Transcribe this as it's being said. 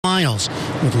miles,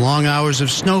 with long hours of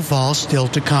snowfall still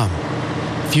to come.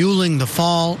 Fueling the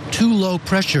fall, two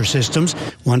low-pressure systems,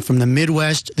 one from the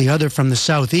Midwest, the other from the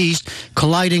Southeast,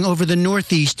 colliding over the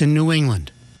Northeast and New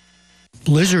England.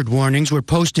 Blizzard warnings were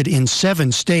posted in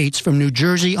 7 states from New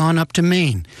Jersey on up to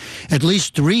Maine. At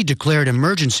least 3 declared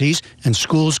emergencies and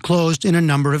schools closed in a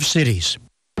number of cities.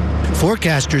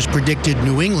 Forecasters predicted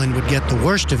New England would get the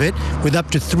worst of it, with up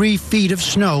to 3 feet of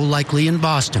snow likely in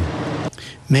Boston.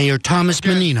 Mayor Thomas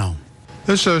Menino.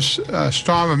 This is a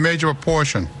storm of major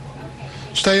proportion.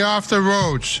 Stay off the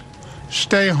roads.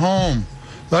 Stay home.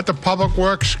 Let the public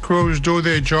works crews do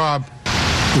their job.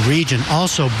 The region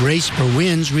also braced for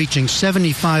winds reaching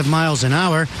 75 miles an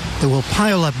hour that will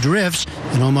pile up drifts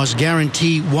and almost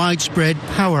guarantee widespread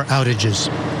power outages.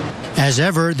 As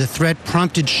ever, the threat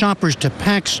prompted shoppers to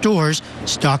pack stores,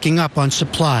 stocking up on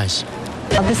supplies.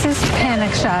 This is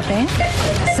panic shopping.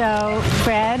 So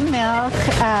bread, milk,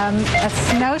 a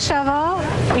snow shovel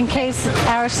in case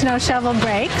our snow shovel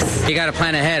breaks. You got to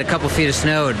plan ahead. A couple feet of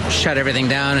snow would shut everything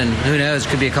down, and who knows,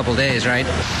 could be a couple days, right?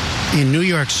 In New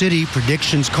York City,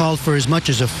 predictions called for as much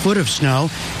as a foot of snow,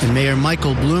 and Mayor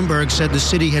Michael Bloomberg said the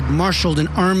city had marshaled an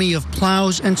army of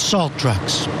plows and salt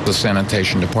trucks. The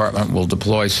sanitation department will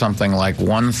deploy something like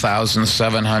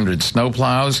 1,700 snow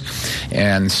plows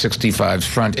and 65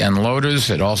 front-end loaders.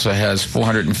 It also has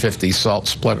 450 salt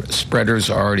spreaders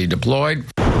already deployed.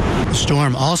 The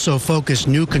storm also focused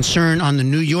new concern on the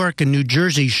New York and New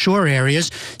Jersey shore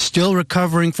areas still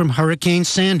recovering from Hurricane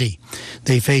Sandy.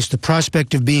 They face the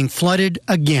prospect of being flooded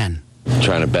again.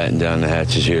 Trying to batten down the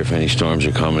hatches here if any storms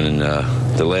are coming, and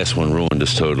the last one ruined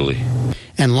us totally.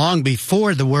 And long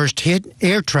before the worst hit,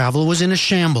 air travel was in a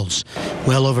shambles.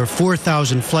 Well over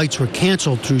 4,000 flights were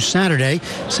canceled through Saturday,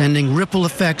 sending ripple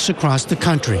effects across the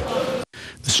country.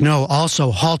 The snow also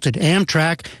halted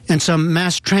Amtrak and some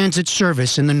mass transit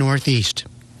service in the Northeast.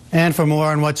 And for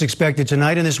more on what's expected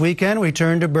tonight and this weekend, we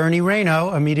turn to Bernie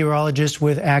Rayno, a meteorologist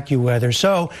with AccuWeather.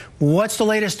 So, what's the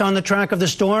latest on the track of the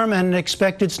storm and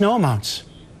expected snow amounts?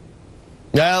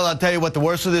 Well, I'll tell you what, the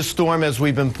worst of this storm, as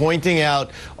we've been pointing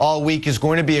out all week, is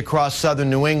going to be across southern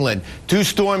New England. 2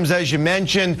 storms, as you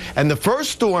mentioned, and the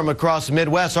first storm across the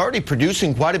Midwest already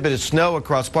producing quite a bit of snow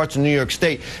across parts of New York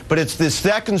State. But it's the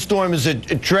second storm as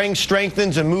it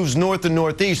strengthens and moves north and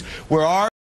northeast, where our